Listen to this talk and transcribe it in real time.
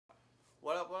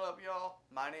What up, y'all?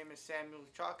 My name is Samuel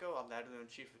Chacko. I'm the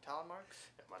editor-in-chief of Talentmarks.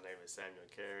 My name is Samuel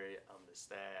Carey. I'm the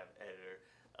staff editor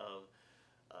of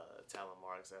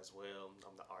Talentmarks as well.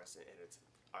 I'm the arts and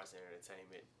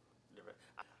entertainment director.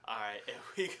 All right, and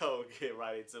we go get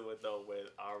right into it though with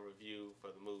our review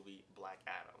for the movie Black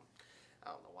Adam.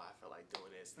 I don't know why I feel like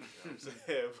doing this, you know what I'm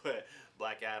saying? But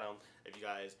Black Adam, if you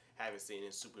guys haven't seen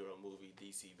it, superhero movie,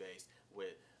 DC based,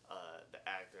 with the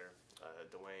actor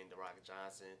Dwayne "The Rock"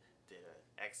 Johnson, did an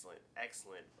excellent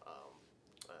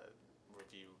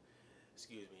review.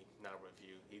 Excuse me, not a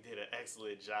review. He did an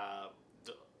excellent job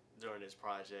during this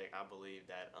project. I believe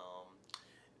that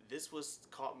this was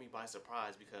caught me by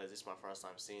surprise because it's my first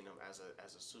time seeing him as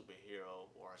a superhero,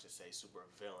 or I should say super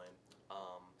villain.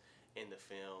 In the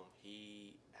film,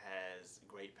 he has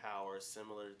great powers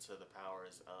similar to the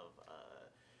powers of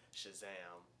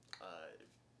Shazam.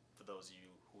 For those of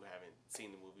you who haven't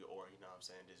seen the movie or, you know what I'm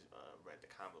saying, just read the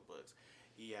comic books,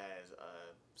 he has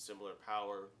similar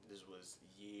power. This was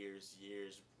years, you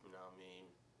know what I mean,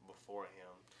 before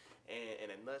him. And in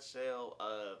a nutshell,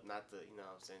 not to, you know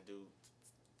what I'm saying,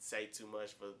 say too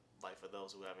much for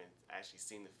those who haven't actually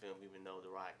seen the film, even though The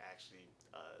Rock actually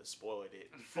spoiled it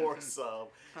for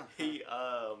some. He's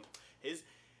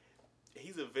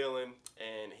a villain,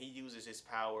 and he uses his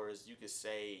powers, you could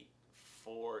say,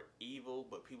 for evil,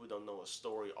 but people don't know his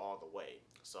story all the way.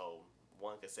 So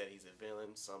one could say he's a villain.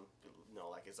 Some, you know,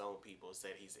 like his own people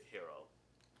said he's a hero.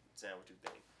 Sam, what you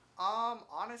think?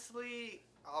 Honestly,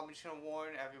 I'm just gonna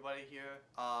warn everybody here.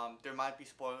 There might be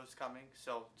spoilers coming,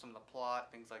 so some of the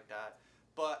plot, things like that.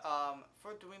 But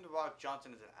for Dwayne "The Rock"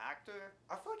 Johnson as an actor,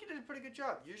 I feel like he did a pretty good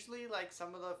job. Usually, like,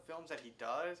 some of the films that he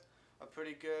does are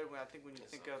pretty good. When you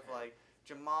think of like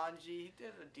Jumanji, he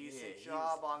did a decent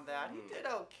job on that. He did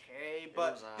okay,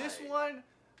 but this one,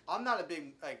 I'm not a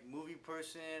big like movie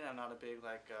person. I'm not a big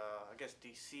like I guess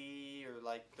DC or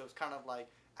like those kind of like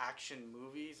action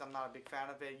movies. I'm not a big fan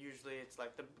of it. Usually it's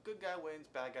like the good guy wins,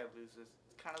 bad guy loses.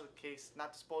 It's kind of the case.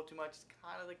 Not to spoil too much, it's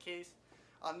kind of the case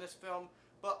on this film.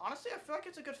 But honestly, I feel like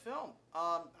it's a good film.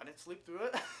 I didn't sleep through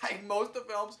it like most of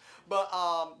the films, but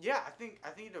yeah, I think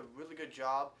he did a really good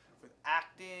job with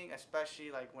acting,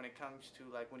 especially like when it comes to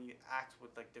like when he acts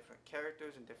with like different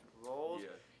characters and different roles. Yeah.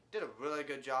 Did a really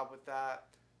good job with that.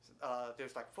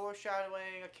 There's like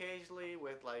foreshadowing occasionally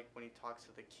with like when he talks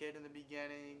to the kid in the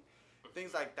beginning,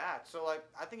 things like that. So like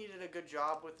I think he did a good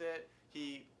job with it.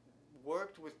 He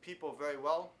worked with people very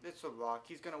well. It's The Rock.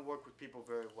 He's gonna work with people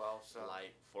very well. So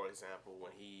like, for example,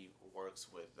 when he works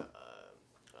with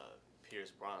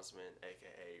Pierce Brosnan,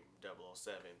 aka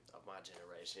 007 of my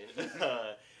generation,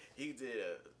 he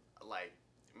did like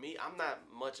me. I'm not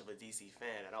much of a DC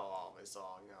fan at all. It's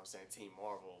all, you know what I'm saying, Team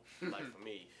Marvel, like for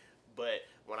me. But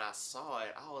when I saw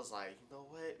it, I was like, you know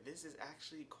what, this is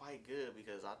actually quite good,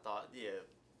 because I thought, yeah,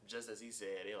 just as he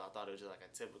said, I thought it was just like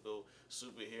a typical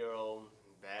superhero,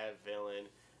 bad villain,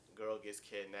 girl gets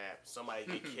kidnapped, somebody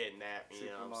get kidnapped, you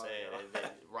know what I'm saying, and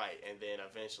then and then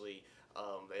eventually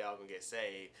they all gonna get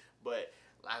saved. But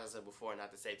like I said before,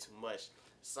 not to say too much,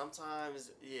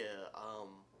 sometimes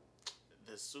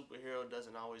the superhero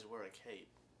doesn't always wear a cape.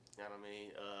 You know what I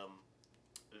mean?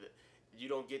 You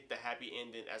don't get the happy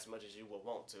ending as much as you would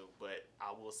want to, but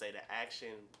I will say the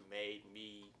action made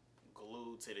me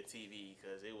glued to the TV,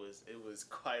 because it was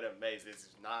quite amazing. It's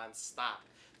non-stop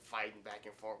fighting back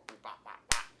and forth,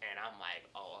 and I'm like,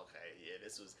 oh, okay, yeah,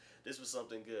 this was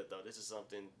something good though. This is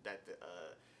something that the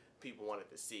people wanted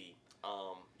to see.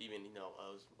 Even, you know,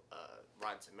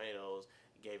 Rotten Tomatoes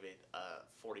gave it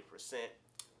 40%.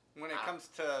 when it comes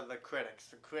to the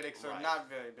critics are not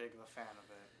very big of a fan of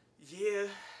it. Yeah,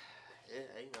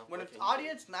 you know. When it's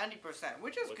audience 90%,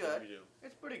 which is good.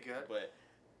 It's pretty good. But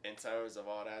in terms of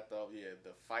all that though, yeah,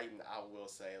 the fighting, I will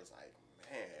say, was like,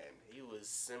 man, he was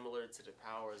similar to the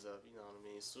powers of, you know what I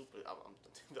mean,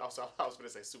 I was going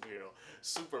to say superhero,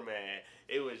 Superman.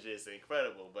 It was just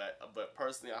incredible. But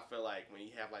personally, I feel like when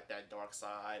you have like that dark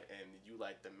side and you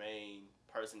like the main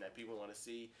person that people want to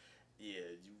see,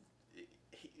 yeah,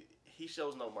 he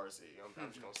shows no mercy. I'm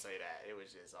just going to say that. It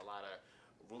was just a lot of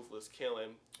ruthless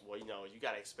killing. Well, you know, you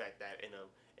got to expect that in a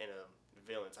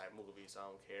villain type movie, so I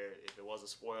don't care if it was a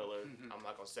spoiler. I'm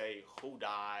not gonna say who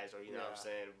dies, or, you know what I'm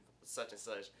saying, such and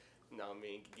such, you know what I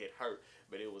mean, get hurt.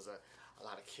 But it was a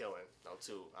lot of killing though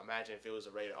too. Imagine if it was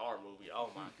a rated R movie. Oh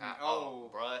my god.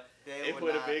 Oh, bruh. It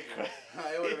would have been crazy.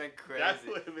 It would have been crazy. That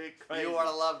would have been crazy. You would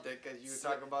have loved it, because you were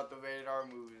talking about the rated R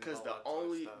movies. Because the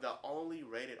only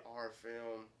rated R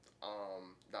film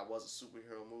that was a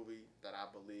superhero movie that I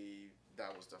believe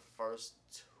that was the first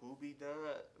to be done.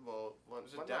 Well,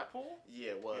 was it Deadpool?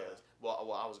 Yeah, it was. Yeah.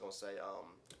 Well, I was gonna say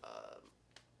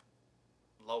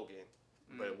Logan.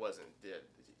 but it wasn't. Yeah,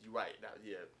 you're right. Now,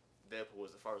 yeah, Deadpool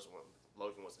was the first one.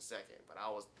 Logan was the second. But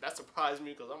that surprised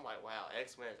me because I'm like, wow,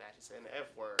 X-Men is actually saying the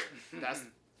F word.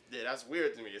 That's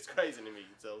weird to me. It's crazy to me,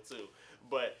 so too.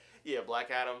 But yeah,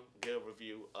 Black Adam, good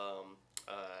review.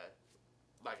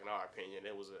 Like in our opinion,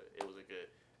 it was a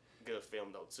good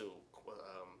film though too.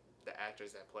 The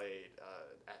actress that played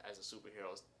as a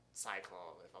superhero,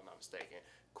 Cyclone, if I'm not mistaken,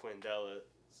 Quindella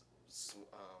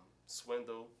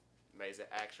Swindle, amazing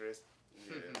actress.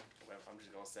 Yeah, I'm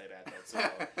just gonna say that though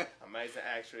too. Amazing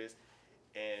actress,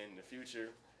 and in the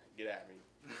future, get at me.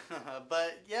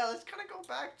 But yeah, let's kind of go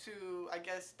back to, I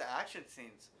guess, the action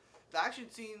scenes. The action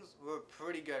scenes were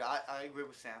pretty good. I agree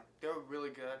with Sam. They were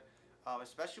really good,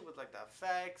 especially with like the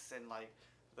effects and like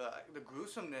the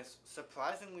gruesomeness.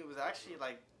 Surprisingly, was actually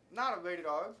like not a rated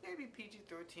R, maybe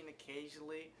PG-13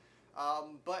 occasionally.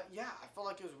 But yeah, I felt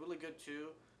like it was really good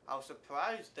too. I was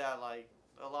surprised that like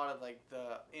a lot of like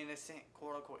the innocent,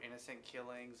 quote unquote innocent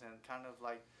killings and kind of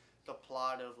like the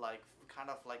plot of like kind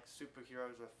of like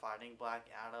superheroes were fighting Black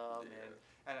Adam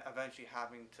and eventually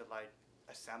having to like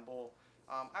assemble.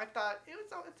 I thought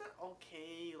it's an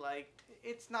okay, like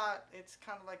it's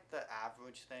kind of like the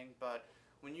average thing, but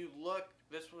when you look,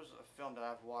 this was a film that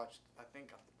I've watched I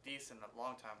think a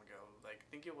long time ago. Like I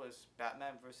think it was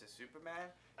Batman versus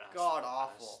Superman. God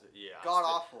awful. God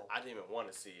awful. I didn't even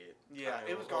want to see it. Yeah,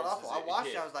 it was god awful. I watched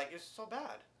it. I was like, it's so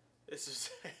bad. It's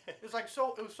just it was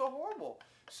so horrible.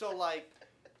 So like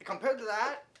compared to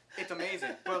that, it's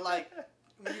amazing. But like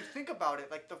when you think about it,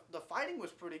 like the fighting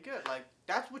was pretty good. Like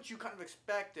that's what you kind of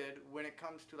expected when it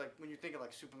comes to like when you think of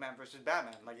like Superman versus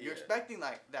Batman. Like you're expecting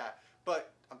like that.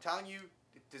 But I'm telling you,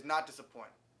 it does not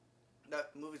disappoint. The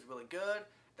movie's really good.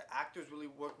 The actors really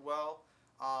work well.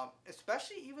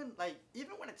 Especially even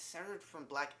when it's centered from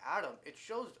Black Adam, it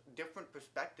shows different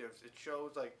perspectives. It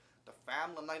shows like the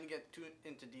family. I'm not gonna get too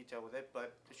into detail with it,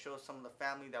 but it shows some of the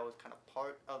family that was kind of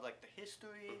part of like the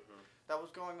history that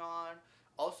was going on.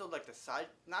 Also, like the side,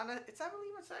 it's not really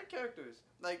even side characters.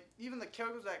 Like even the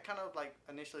characters that kind of like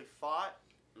initially fought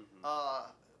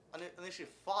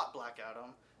Black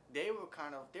Adam, they were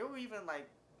even like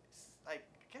I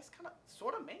guess kind of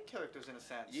sort of main characters in a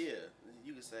sense. Yeah,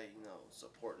 you could say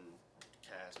supporting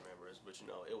cast members, but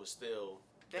it was still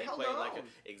they played like own.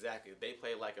 Exactly. They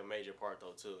played like a major part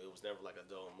though too. It was never like a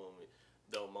dull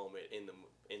moment in the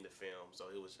film,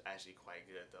 so it was actually quite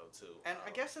good though too. And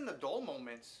I guess in the dull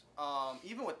moments,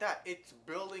 even with that, it's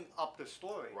building up the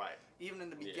story. Right. Even in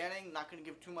the beginning, not going to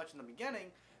give too much in the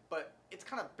beginning, but it's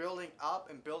kind of building up,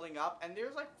 and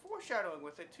there's like foreshadowing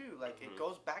with it too. Like it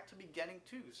goes back to the beginning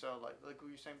too. So like what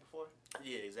you were saying before.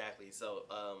 Yeah, exactly. So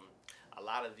a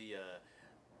lot of the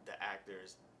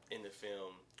actors in the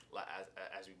film, like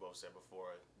as we both said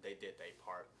before, they did their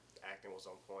part. Acting was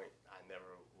on point. I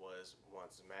never was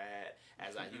once mad,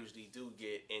 as I usually do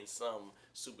get in some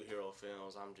superhero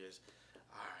films. I'm just,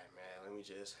 all right, man. Let me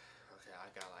just, okay, I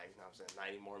got like,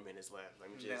 90 more minutes left.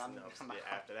 Let me just,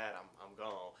 after that, I'm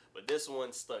gone. But this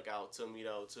one stuck out to me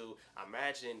though too.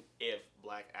 Imagine if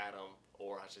Black Adam,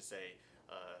 or I should say,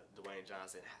 Dwayne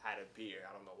Johnson had a beard.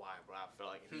 I don't know why, but I felt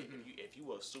like if you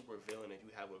were a super villain and you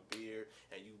have a beard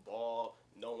and you bald,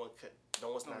 no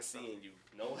one's not seeing you.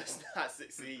 No one's not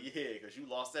seeing you here because you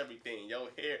lost everything. Your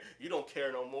hair, you don't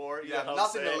care no more. You have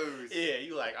nothing to lose. Yeah,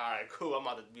 you like, all right, cool. I'm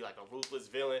about to be like a ruthless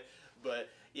villain. But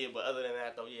other than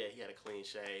that though, he had a clean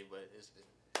shave. But it's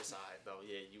alright though.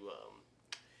 Yeah,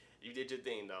 you did your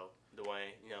thing though,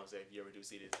 Dwayne. If you ever do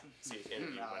see this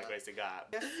interview, by the grace of God.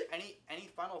 Any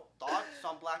final thoughts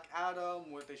on Black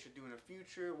Adam? What they should do in the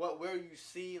future? Where you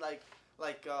see like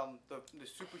the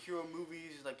superhero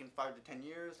movies like in 5 to 10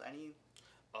 years? Any?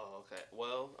 Oh, okay.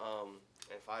 Well,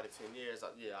 in 5 to 10 years,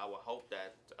 I would hope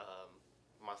that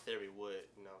my theory would,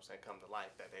 come to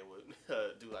life. That they would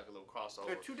do like a little crossover.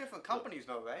 They're two different companies,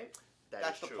 though, right?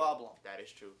 That's the problem. That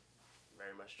is true.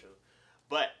 Very much true.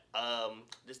 But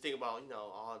just think about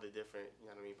all the different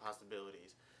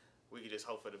possibilities. We could just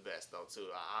hope for the best though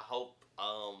too. I hope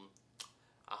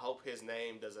his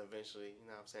name doesn't eventually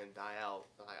die out.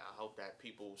 Like I hope that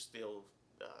people still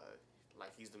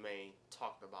like he's the main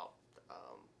talked about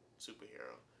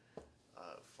superhero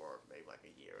for maybe like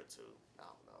a year or two. I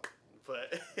don't know,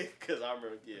 but because I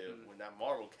remember when that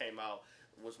Marvel came out,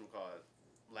 I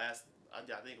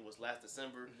think it was last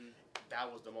December.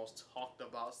 That was the most talked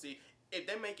about. See, if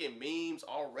they're making memes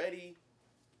already,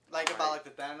 about like the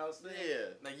Thanos thing,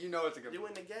 like it's a good. You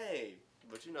win the game,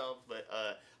 but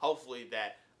hopefully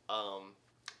that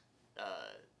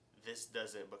this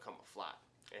doesn't become a flop.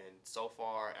 And so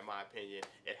far, in my opinion,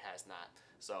 it has not.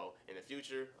 So in the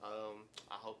future, I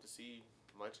hope to see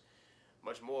much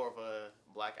more of a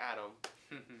Black Adam.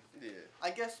 Yeah. I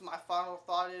guess my final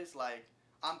thought is like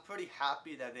I'm pretty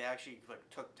happy that they actually like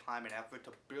took time and effort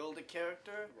to build a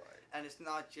character, Right. and it's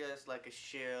not just like a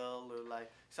shill or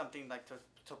like something like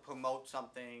to promote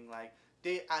something. Like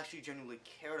they actually genuinely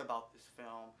cared about this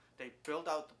film. They built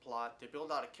out the plot. They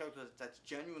built out a character that's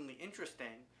genuinely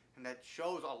interesting and that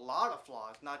shows a lot of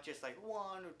flaws, not just like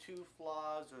one or two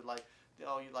flaws or like you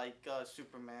like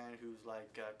Superman who's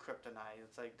like kryptonite.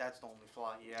 It's like that's the only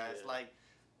flaw he has. Yeah. Like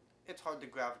it's hard to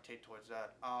gravitate towards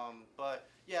that. But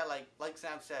yeah, like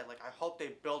Sam said, like I hope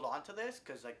they build onto this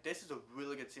because like this is a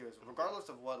really good series, regardless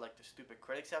of what like the stupid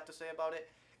critics have to say about it.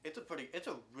 It's a pretty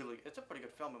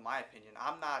good film in my opinion.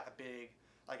 I'm not a big,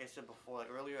 like I said before, like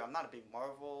earlier, I'm not a big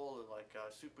Marvel or like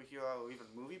superhero or even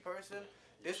movie person.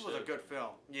 This was a good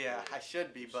film. Yeah, I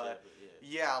should be, but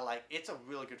yeah, like it's a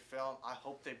really good film. I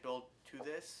hope they build to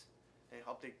this. They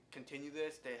hope they continue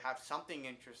this. They have something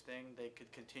interesting they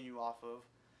could continue off of.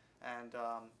 And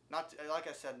not to, like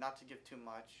I said, not to give too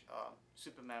much.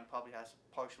 Superman probably has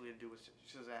partially to do with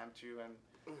Shazam too, and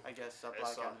I guess Black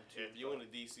So, Adam too. if you're in the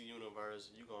DC universe,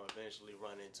 you're gonna eventually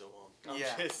run into them. I'm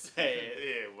Yeah. just saying,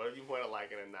 yeah, whether you want to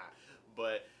like it or not.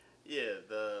 But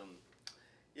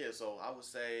yeah, so I would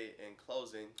say in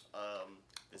closing,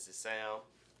 this is Sam.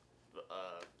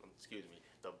 Excuse me,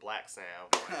 the Black Sound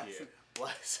right here.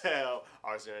 Black Sound,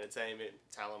 Arts and Entertainment,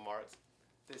 Talent Marks.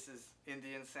 This is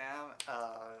Indian Sam,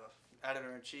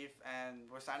 editor in chief, and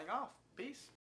we're signing off. Peace.